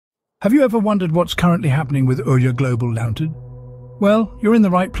Have you ever wondered what's currently happening with Urja Global Limited? Well, you're in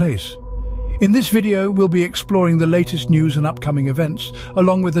the right place. In this video, we'll be exploring the latest news and upcoming events,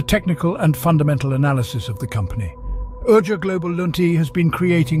 along with a technical and fundamental analysis of the company. Urja Global Limited has been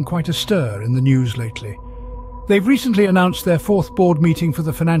creating quite a stir in the news lately. They've recently announced their fourth board meeting for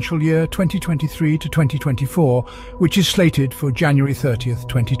the financial year 2023 to 2024, which is slated for January 30th,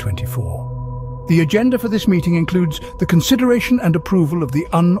 2024. The agenda for this meeting includes the consideration and approval of the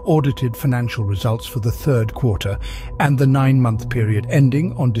unaudited financial results for the third quarter and the 9-month period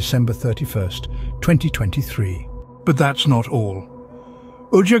ending on December 31st, 2023. But that's not all.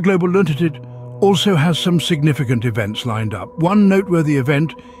 Urja Global Limited also has some significant events lined up. One noteworthy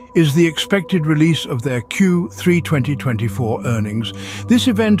event is the expected release of their Q3 2024 earnings. This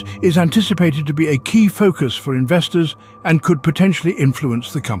event is anticipated to be a key focus for investors and could potentially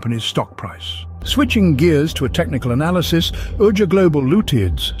influence the company's stock price. Switching gears to a technical analysis, Urja Global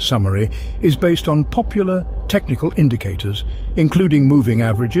Limited's summary is based on popular technical indicators, including moving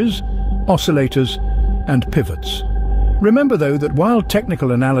averages, oscillators, and pivots. Remember, though, that while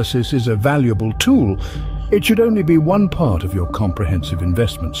technical analysis is a valuable tool, it should only be one part of your comprehensive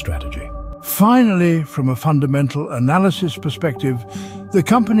investment strategy. Finally, from a fundamental analysis perspective, the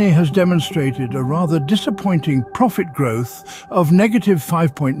company has demonstrated a rather disappointing profit growth of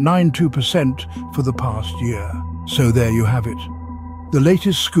 -5.92% for the past year. So there you have it. The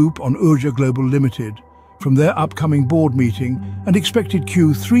latest scoop on Urja Global Limited, from their upcoming board meeting and expected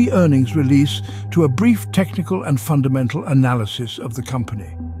Q3 earnings release to a brief technical and fundamental analysis of the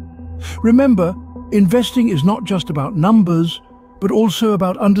company. Remember, investing is not just about numbers, but also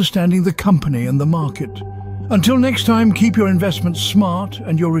about understanding the company and the market. Until next time, keep your investments smart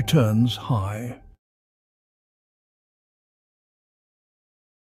and your returns high.